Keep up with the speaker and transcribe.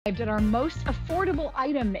At our most affordable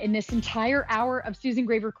item in this entire hour of Susan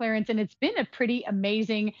Graver clearance, and it's been a pretty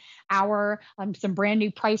amazing hour. Some brand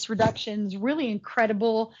new price reductions, really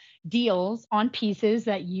incredible deals on pieces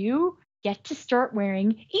that you get to start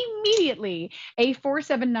wearing immediately. A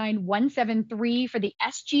 479173 for the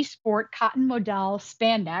SG Sport Cotton Modal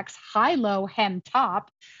Spandex high-low hem top.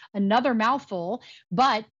 Another mouthful,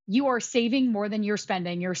 but you are saving more than you're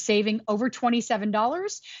spending. You're saving over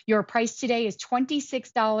 $27. Your price today is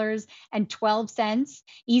 $26.12.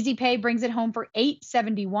 Easy Pay brings it home for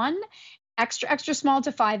 $8.71. Extra small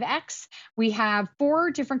to 5X. We have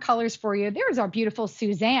 4 different colors for you. There's our beautiful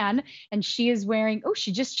Suzanne, and she is wearing, oh,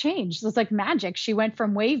 she just changed. It's like magic. She went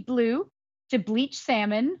from wave blue to bleach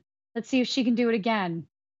salmon. Let's see if she can do it again.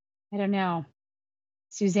 I don't know.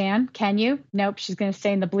 Suzanne, can you? Nope, she's going to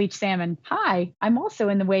stay in the bleach salmon. Hi, I'm also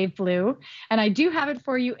in the wave blue, and I do have it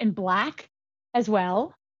for you in black as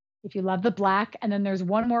well, if you love the black. And then there's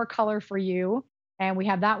one more color for you, and we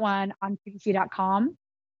have that one on QVC.com.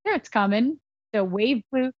 There it's coming. So wave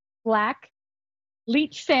blue, black,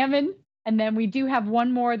 bleach salmon, and then we do have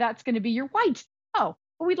one more that's going to be your white. Oh,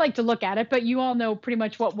 well, we'd like to look at it, but you all know pretty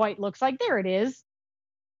much what white looks like. There it is.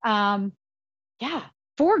 Yeah,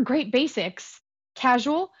 4 great basics.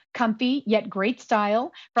 Casual, comfy, yet great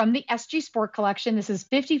style from the SG Sport collection. This is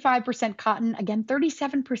 55% cotton, again,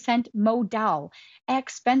 37% modal.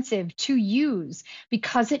 Expensive to use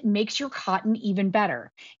because it makes your cotton even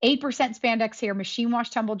better. 8% spandex here, machine wash,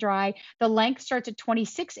 tumble dry. The length starts at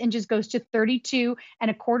 26 inches, goes to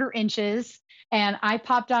 32.25 inches. And I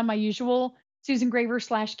popped on my usual Susan Graver /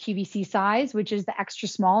 QVC size, which is the extra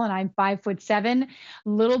small, and I'm 5'7".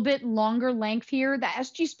 Little bit longer length here. The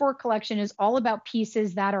SG Sport collection is all about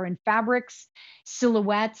pieces that are in fabrics,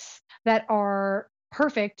 silhouettes that are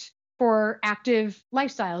perfect for active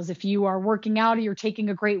lifestyles. If you are working out or you're taking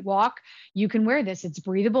a great walk, you can wear this. It's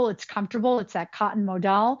breathable, it's comfortable, it's that cotton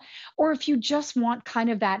modal. Or if you just want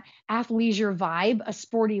kind of that athleisure vibe, a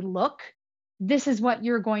sporty look, this is what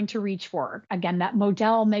you're going to reach for. Again, that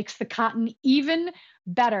modal makes the cotton even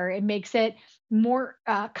better. It makes it more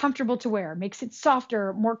comfortable to wear, makes it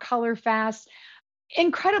softer, more color fast,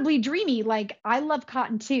 incredibly dreamy. Like, I love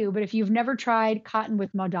cotton too, but if you've never tried cotton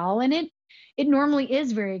with modal in it, it normally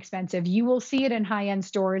is very expensive. You will see it in high-end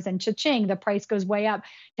stores, and cha-ching, the price goes way up.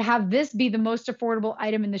 To have this be the most affordable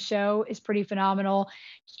item in the show is pretty phenomenal.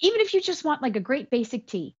 Even if you just want like a great basic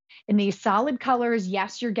tee in these solid colors,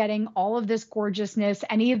 yes, you're getting all of this gorgeousness.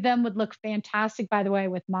 Any of them would look fantastic, by the way,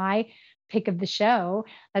 with my pick of the show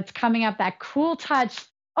that's coming up, that cool touch.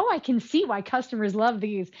 Oh, I can see why customers love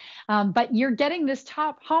these. But you're getting this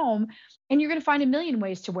top home, and you're going to find a million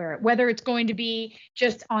ways to wear it, whether it's going to be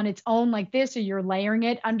just on its own like this, or you're layering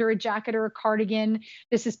it under a jacket or a cardigan.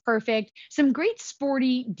 This is perfect. Some great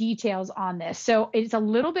sporty details on this. So it's a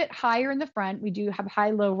little bit higher in the front. We do have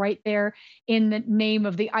high-low right there in the name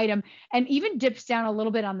of the item, and even dips down a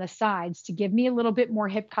little bit on the sides to give me a little bit more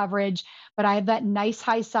hip coverage. But I have that nice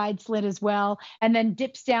high side slit as well, and then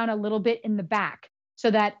dips down a little bit in the back, so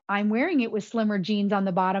that I'm wearing it with slimmer jeans on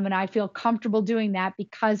the bottom, and I feel comfortable doing that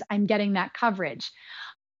because I'm getting that coverage.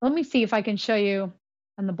 Let me see if I can show you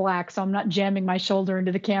on the black so I'm not jamming my shoulder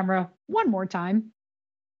into the camera one more time.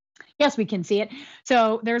 Yes, we can see it.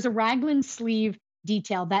 So there's a raglan sleeve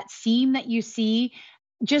detail. That seam that you see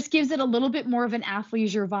just gives it a little bit more of an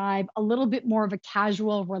athleisure vibe, a little bit more of a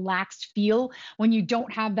casual, relaxed feel. When you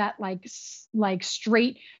don't have that like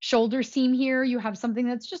straight shoulder seam here, you have something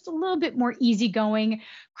that's just a little bit more easygoing.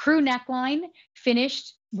 Crew neckline,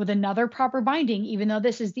 finished with another proper binding, even though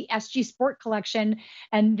this is the SG Sport collection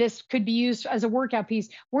and this could be used as a workout piece.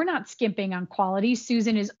 We're not skimping on quality.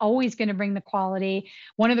 Susan is always going to bring the quality.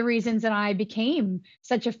 One of the reasons that I became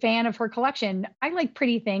such a fan of her collection, I like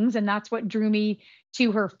pretty things, and that's what drew me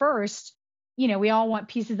to her first. You know, we all want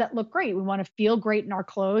pieces that look great. We want to feel great in our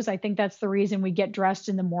clothes. I think that's the reason we get dressed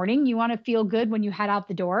in the morning. You want to feel good when you head out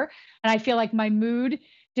the door. And I feel like my mood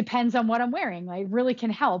depends on what I'm wearing. I really can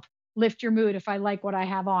help lift your mood if I like what I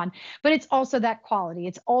have on. But it's also that quality.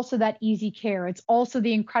 It's also that easy care. It's also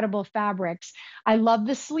the incredible fabrics. I love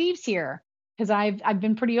the sleeves here because I've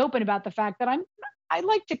been pretty open about the fact that I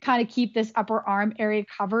like to kind of keep this upper arm area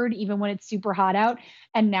covered even when it's super hot out,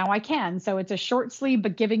 and now I can. So it's a short sleeve,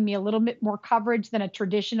 but giving me a little bit more coverage than a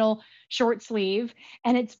traditional short sleeve,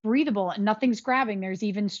 and it's breathable and nothing's grabbing. There's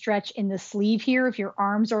even stretch in the sleeve here. If your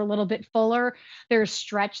arms are a little bit fuller, there's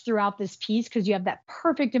stretch throughout this piece because you have that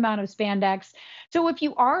perfect amount of spandex. So if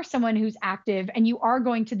you are someone who's active and you are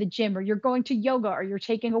going to the gym or you're going to yoga or you're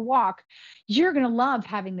taking a walk, you're going to love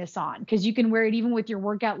having this on because you can wear it even with your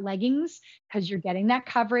workout leggings because you're getting getting that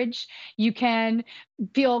coverage. You can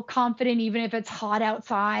feel confident, even if it's hot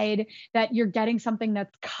outside, that you're getting something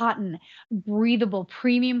that's cotton, breathable,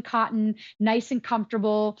 premium cotton, nice and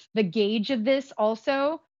comfortable. The gauge of this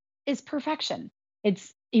also is perfection.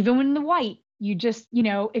 It's even when the white, you just,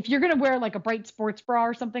 if you're going to wear like a bright sports bra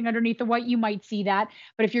or something underneath the white, you might see that.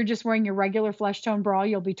 But if you're just wearing your regular flesh tone bra,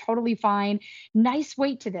 you'll be totally fine. Nice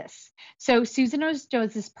weight to this. So Susan does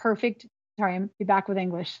this perfect. Sorry, I'm be back with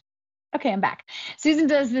English. Okay, I'm back. Susan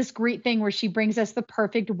does this great thing where she brings us the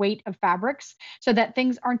perfect weight of fabrics so that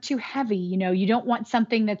things aren't too heavy. You don't want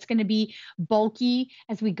something that's going to be bulky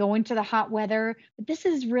as we go into the hot weather, but this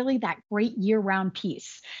is really that great year-round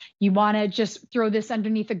piece. You want to just throw this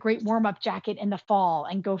underneath a great warm-up jacket in the fall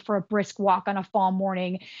and go for a brisk walk on a fall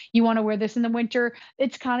morning. You want to wear this in the winter.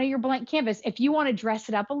 It's kind of your blank canvas. If you want to dress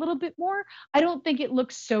it up a little bit more, I don't think it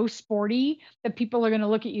looks so sporty that people are going to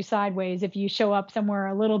look at you sideways if you show up somewhere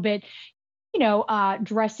a little bit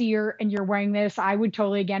dressier and you're wearing this. I would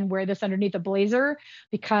totally, again, wear this underneath a blazer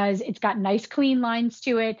because it's got nice clean lines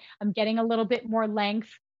to it. I'm getting a little bit more length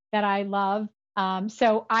that I love.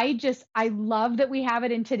 So I love that we have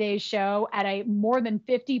it in today's show at a more than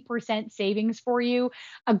 50% savings for you.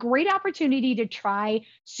 A great opportunity to try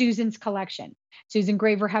Susan's collection. Susan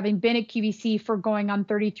Graver, having been at QVC for going on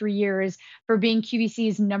 33 years, for being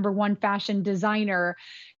QVC's #1 fashion designer.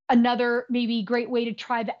 Another maybe great way to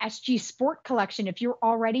try the SG Sport collection. If you're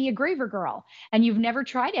already a Graver girl and you've never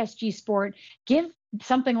tried SG Sport, give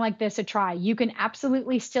something like this a try. You can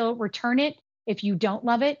absolutely still return it if you don't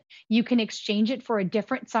love it. You can exchange it for a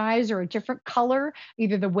different size or a different color,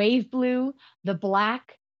 either the wave blue, the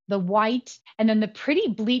black, the white, and then the pretty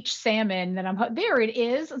bleach salmon that there it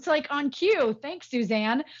is. It's like on cue. Thanks,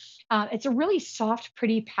 Suzanne. It's a really soft,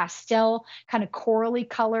 pretty pastel kind of corally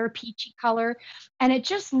color, peachy color, and it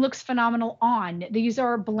just looks phenomenal on. These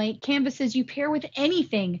are blank canvases you pair with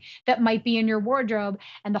anything that might be in your wardrobe,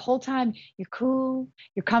 and the whole time you're cool,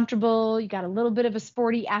 you're comfortable, you got a little bit of a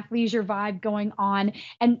sporty athleisure vibe going on.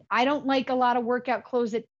 And I don't like a lot of workout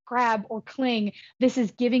clothes that grab or cling. This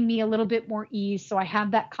is giving me a little bit more ease, so I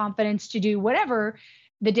have that confidence to do whatever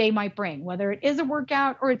the day might bring, whether it is a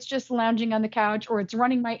workout or it's just lounging on the couch or it's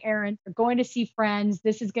running my errands or going to see friends.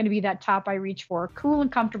 This is going to be that top I reach for. Cool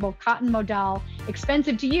and comfortable, cotton modal,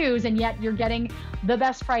 expensive to use, and yet you're getting the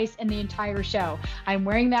best price in the entire show. I'm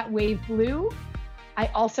wearing that wave blue. I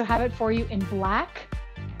also have it for you in black.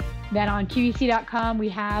 Then on QVC.com, we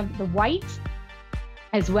have the white,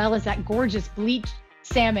 as well as that gorgeous bleach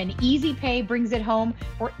salmon. Easy Pay brings it home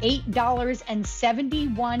for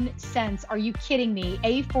 $8.71. Are you kidding me?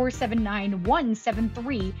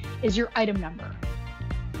 A479173 is your item number.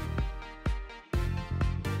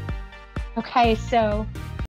 Okay, so